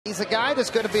He's a guy that's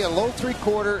going to be a low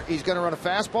three-quarter. He's going to run a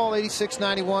fastball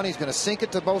 86-91. He's going to sink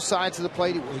it to both sides of the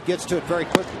plate. He gets to it very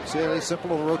quickly. See a simple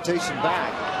little rotation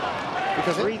back.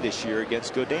 Because 3 this year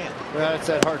against Gaudin. Well, it's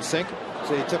that hard sinker.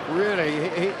 So he took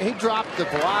he dropped the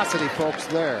velocity, folks,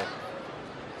 there.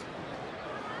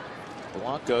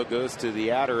 Blanco goes to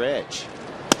the outer edge.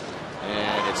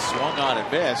 And it's swung on and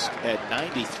missed at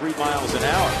 93 miles an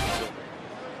hour.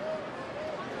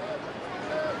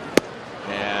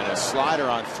 And a slider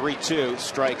on 3-2,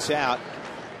 strikes out.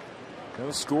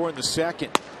 No score in the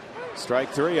second. Strike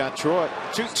 3 on Troy.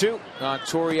 2-2 on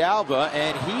Torrealba,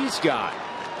 and he's gone.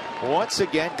 Once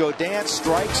again, Gaudin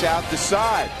strikes out the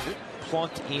side.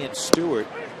 Plunked Ian Stewart,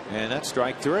 and that's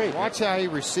strike 3. Watch how he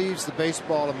receives the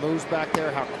baseball and moves back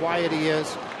there, how quiet he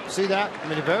is. See that? I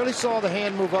mean, he barely saw the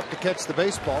hand move up to catch the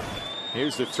baseball.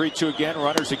 Here's the 3-2 again.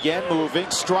 Runners again moving.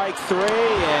 Strike 3,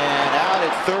 and out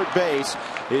at third base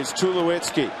is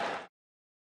Tulowitzki.